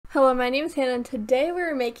Hello, my name is Hannah, and today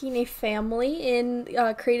we're making a family in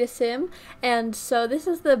KayBeeSimss, and so this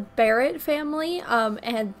is the Barrett family,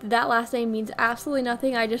 and that last name means absolutely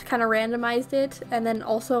nothing. I just kind of randomized it, and then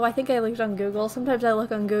also I think I looked on Google. Sometimes I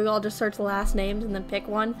look on Google, I'll just search last names and then pick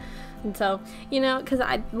one, and so, because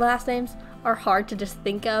last names are hard to just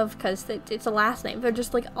think of because it's a last name. They're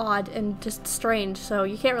just like odd and just strange, so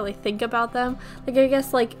you can't really think about them. Like, I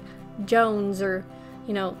guess like Jones or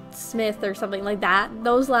Smith or something like that.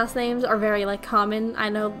 Those last names are very like common. I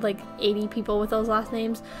know like 80 people with those last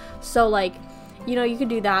names. So like, you could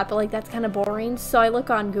do that, but like that's kind of boring. So I look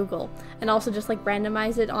on Google and also just like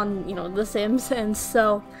randomize it on, The Sims. And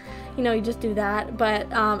so, you just do that.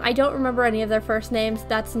 But I don't remember any of their first names.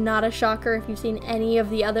 That's not a shocker if you've seen any of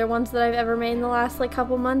the other ones that I've ever made in the last like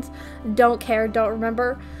couple months. Don't care, don't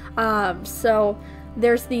remember. So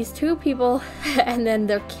there's these two people and then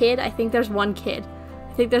their kid. I think there's one kid.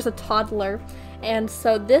 I think there's a toddler. And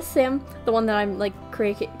so this sim, the one that I'm like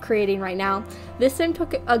creating right now, this sim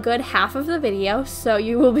took a good half of the video, so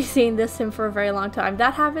you will be seeing this sim for a very long time.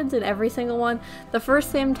 That happens in every single one. The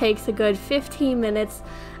first sim takes a good 15 minutes,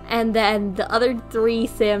 and then the other 3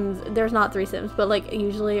 sims, there's not 3 sims, but like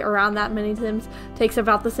usually around that many sims takes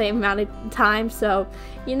about the same amount of time, so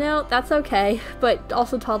that's okay. But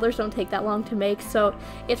also toddlers don't take that long to make, so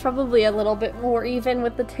it's probably a little bit more even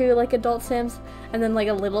with the 2 like adult sims, and then like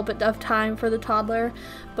a little bit of time for the toddler.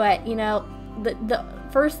 But the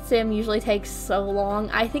first sim usually takes so long.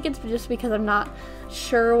 I think it's just because I'm not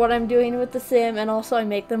sure what I'm doing with the sim, and also I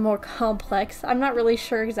make them more complex. I'm not really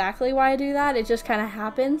sure exactly why I do that. It just kind of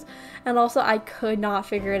happens. And also I could not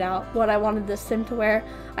figure it out what I wanted this sim to wear.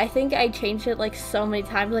 I think I changed it like so many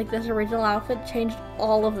times. Like this original outfit changed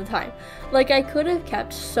all of the time. Like I could have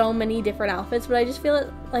kept so many different outfits, but I just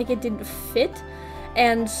feel like it didn't fit.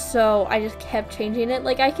 And so I just kept changing it.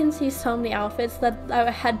 Like I can see so many outfits that I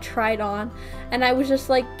had tried on, and I was just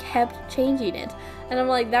like kept changing it. And I'm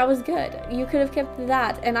like, that was good. You could have kept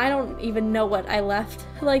that. And I don't even know what I left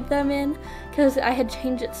like them in, because I had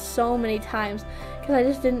changed it so many times, because I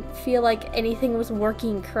just didn't feel like anything was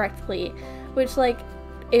working correctly, which like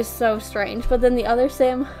is so strange. But then the other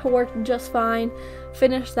sim worked just fine.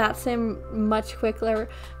 Finished that sim much quicker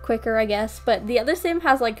I guess. But the other sim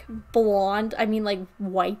has like blonde, like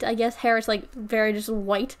white, I guess, hair. It's like very just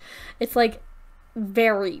white. It's like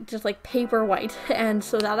very just like paper white, and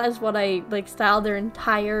so that is what I like styled their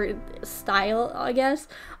entire style, I guess,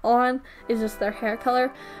 on, is just their hair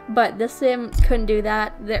color. But this sim couldn't do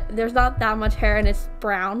that. There's not that much hair, and it's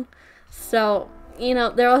brown, so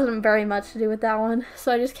there wasn't very much to do with that one.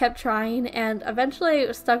 So I just kept trying, and eventually I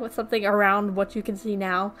was stuck with something around what you can see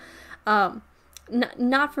now.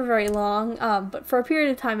 Not for very long, but for a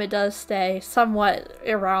period of time it does stay somewhat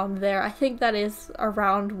around there. I think that is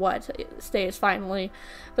around what stays finally.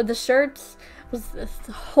 But the shirts,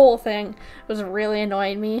 the whole thing was really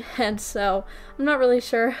annoying me, and so I'm not really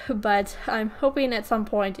sure, but I'm hoping at some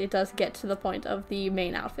point it does get to the point of the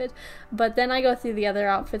main outfit. But then I go through the other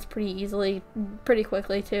outfits pretty easily, pretty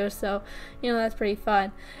quickly too, so that's pretty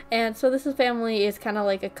fun. And so this family is kind of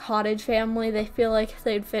like a cottage family. They feel like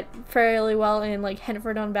they'd fit fairly well in like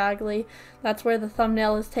Henford-On-Bagley. That's where the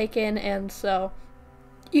thumbnail is taken, and so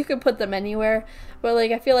you could put them anywhere. But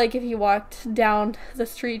like I feel like if you walked down the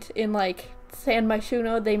street in like San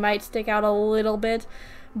Myshuno, they might stick out a little bit,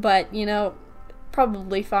 but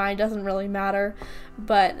probably fine, doesn't really matter.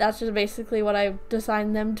 But that's just basically what I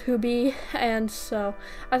designed them to be, and so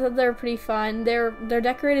I thought they were pretty fun. They're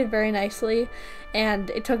decorated very nicely, and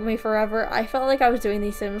it took me forever. I felt like I was doing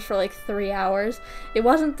these sims for like 3 hours. It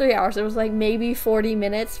wasn't 3 hours, it was like maybe 40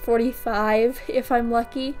 minutes, 45 if I'm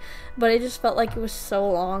lucky, but it just felt like it was so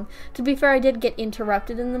long. To be fair, I did get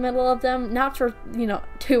interrupted in the middle of them, not for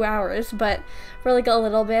 2 hours, but for like a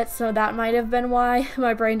little bit, so that might have been why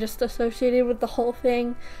my brain just associated with the whole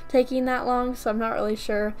thing taking that long. So I'm not really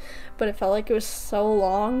sure, but it felt like it was so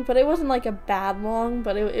long. But it wasn't like a bad long,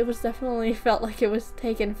 but it was definitely felt like it was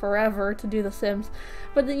taking forever to do the sims.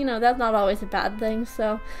 But that's not always a bad thing,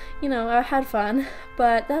 so I had fun.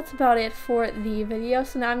 But that's about it for the video.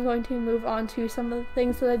 So now I'm going to move on to some of the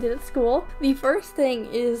things that I did at school. The first thing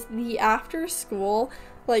is the after school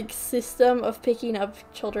like system of picking up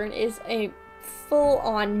children is a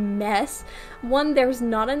full-on mess. One, there's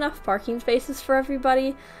not enough parking spaces for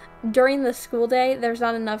everybody. during the school day, there's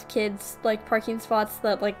not enough kids, like, parking spots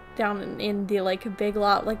that, like, down in the, like, big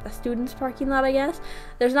lot, like, the students' parking lot, I guess.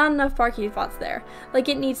 There's not enough parking spots there. Like,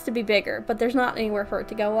 it needs to be bigger, but there's not anywhere for it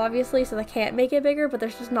to go, obviously, so they can't make it bigger, but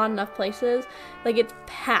there's just not enough places. Like, it's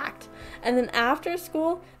packed. And then after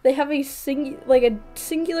school, they have a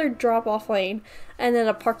singular drop-off lane, and then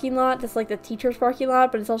a parking lot that's, like, the teacher's parking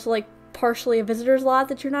lot, but it's also, like, partially a visitor's lot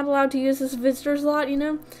that you're not allowed to use as a visitor's lot, you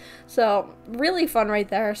know? So, really fun right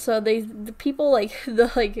there. So, the people, like,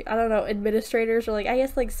 I don't know, administrators or, like, I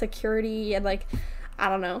guess, like, security and, like, I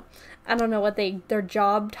don't know what their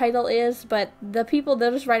job title is, but the people,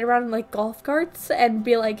 they'll just ride around in, like, golf carts and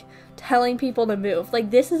be, like, telling people to move.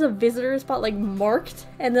 Like, this is a visitor spot, like, marked,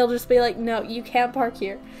 and they'll just be like, no, you can't park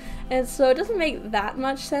here. And so it doesn't make that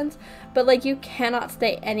much sense, but, like, you cannot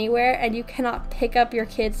stay anywhere, and you cannot pick up your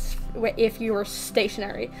kids if you are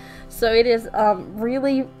stationary. So it is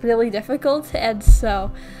really, really difficult, and so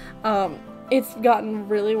it's gotten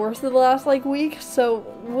really worse in the last, like, week, so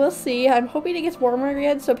we'll see. I'm hoping it gets warmer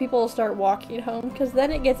again so people will start walking home, because then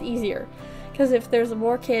it gets easier. Because if there's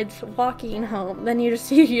more kids walking home, then you just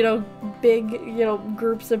see, you know, big, you know,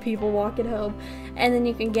 groups of people walking home, and then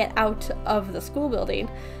you can get out of the school building.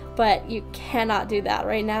 But you cannot do that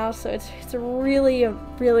right now, so it's really,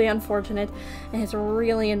 really unfortunate, and it's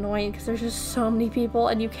really annoying because there's just so many people,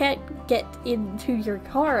 and you can't get into your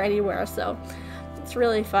car anywhere, so it's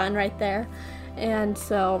really fun right there. And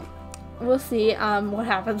so we'll see what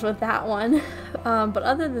happens with that one. But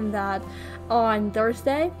other than that, on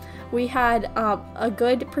Thursday, we had a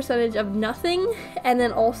good percentage of nothing, and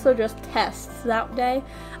then also just tests that day.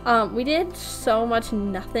 We did so much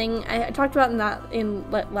nothing. I talked about that in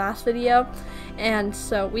last video, and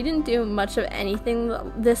so we didn't do much of anything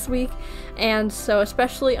this week. And so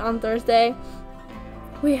especially on Thursday,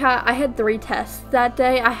 I had 3 tests that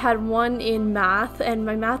day. I had one in math, and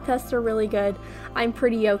my math tests are really good. I'm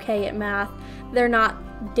pretty okay at math. They're not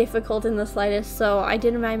difficult in the slightest, so I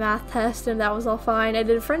did my math test and that was all fine. I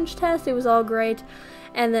did a French test, it was all great,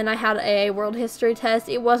 and then I had a world history test.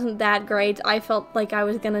 It wasn't that great. I felt like I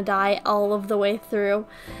was gonna die all of the way through,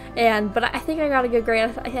 but I think I got a good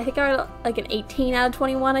grade. I think I got like an 18 out of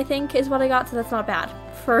 21, I think is what I got, so that's not bad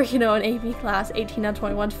for, you know, an AP class. 18 out of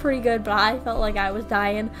 21 is pretty good, but I felt like I was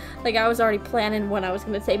dying. Like, I was already planning when I was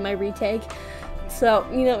gonna take my retake. So,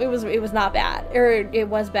 you know, it was not bad, or it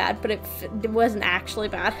was bad, but it wasn't actually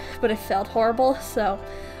bad, but it felt horrible. So,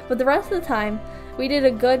 but the rest of the time, we did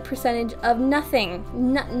a good percentage of nothing.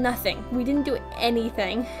 Nothing. We didn't do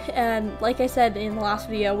anything. And like I said in the last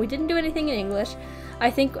video, we didn't do anything in English.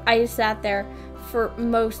 I think I sat there for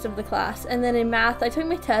most of the class. And then in math, I took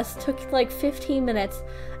my test, took like 15 minutes.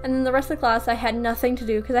 And then the rest of the class, I had nothing to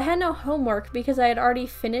do because I had no homework because I had already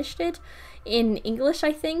finished it in English,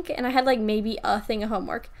 I think. And I had like maybe a thing of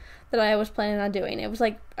homework that I was planning on doing. It was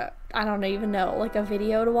like, I don't even know, like a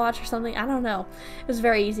video to watch or something. I don't know. It was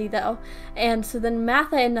very easy though. And so then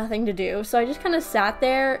math, I had nothing to do. So I just kind of sat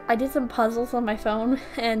there. I did some puzzles on my phone,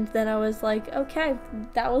 and then I was like, okay,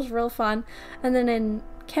 that was real fun. And then in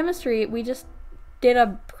chemistry, we just did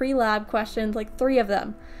a pre-lab questions, like 3 of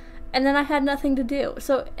them. And then I had nothing to do.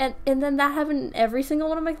 So, and then that happened in every single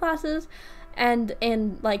one of my classes. And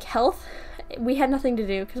in like health, we had nothing to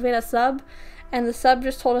do because we had a sub, and the sub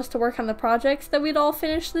just told us to work on the projects that we'd all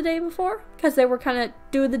finished the day before because they were kind of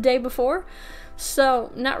due the day before.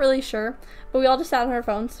 So, not really sure, but we all just sat on our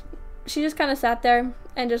phones. She just kind of sat there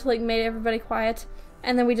and just like made everybody quiet,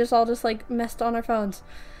 and then we just all just like messed on our phones.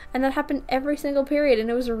 And that happened every single period, and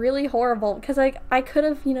it was really horrible because like I could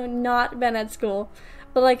have, you know, not been at school,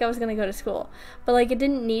 but like I was gonna go to school, but like it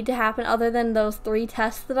didn't need to happen other than those 3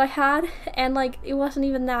 tests that I had, and like it wasn't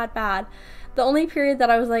even that bad. The only period that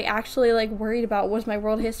I was like actually like worried about was my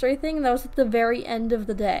world history thing, and that was at the very end of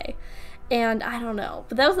the day. And I don't know,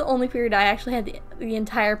 but that was the only period I actually had the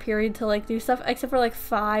entire period to like do stuff, except for like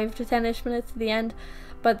 5 to 10-ish minutes at the end.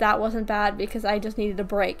 But that wasn't bad because I just needed a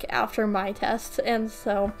break after my test, and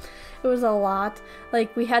so it was a lot.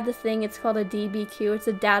 Like, we had this thing, it's called a DBQ, it's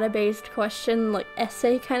a data-based question, like,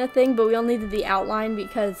 essay kind of thing, but we all needed the outline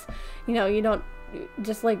because, you know, you don't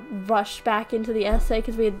just, like, rush back into the essay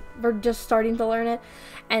because we're just starting to learn it,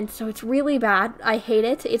 and so it's really bad. I hate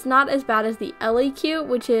it. It's not as bad as the LEQ,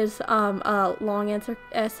 which is a long answer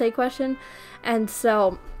essay question, and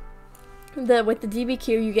so with the DBQ,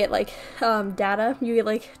 you get like data, you get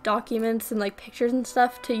like documents and like pictures and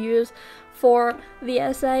stuff to use for the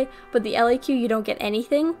essay, but the LEQ, you don't get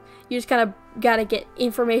anything. You just kind of gotta get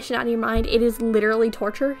information out of your mind. It is literally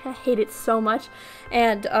torture. I hate it so much,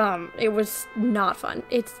 and it was not fun.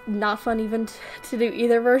 It's not fun even to do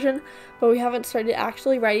either version, but we haven't started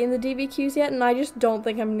actually writing the DBQs yet, and I just don't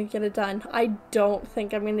think I'm gonna get it done. I don't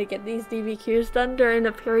think I'm gonna get these DBQs done during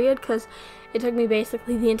a period, because it took me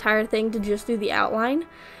basically the entire thing to just do the outline,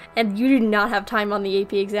 and you do not have time on the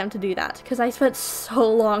AP exam to do that, because I spent so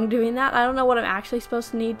long doing that. I don't know what I'm actually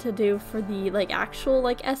supposed to need to do for the actual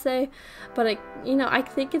essay, but I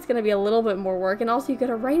think it's gonna be a little bit more work, and also you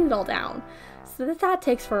gotta write it all down, so that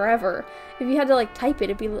takes forever. If you had to type it,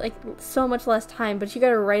 it'd be so much less time, but you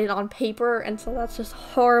gotta write it on paper, and so that's just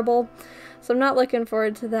horrible. So I'm not looking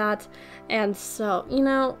forward to that, and so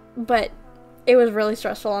but it was really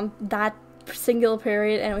stressful on that single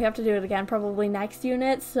period, and we have to do it again probably next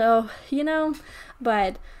unit, so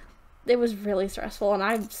but it was really stressful, and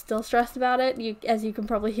I'm still stressed about it, as you can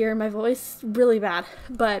probably hear in my voice, really bad.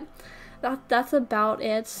 But that's about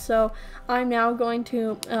it. So I'm now going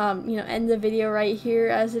to end the video right here,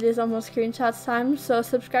 as it is almost screenshots time. So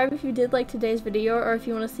subscribe if you did like today's video, or if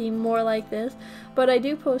you want to see more like this. But I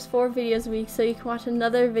do post 4 videos a week, so you can watch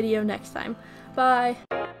another video next time. Bye.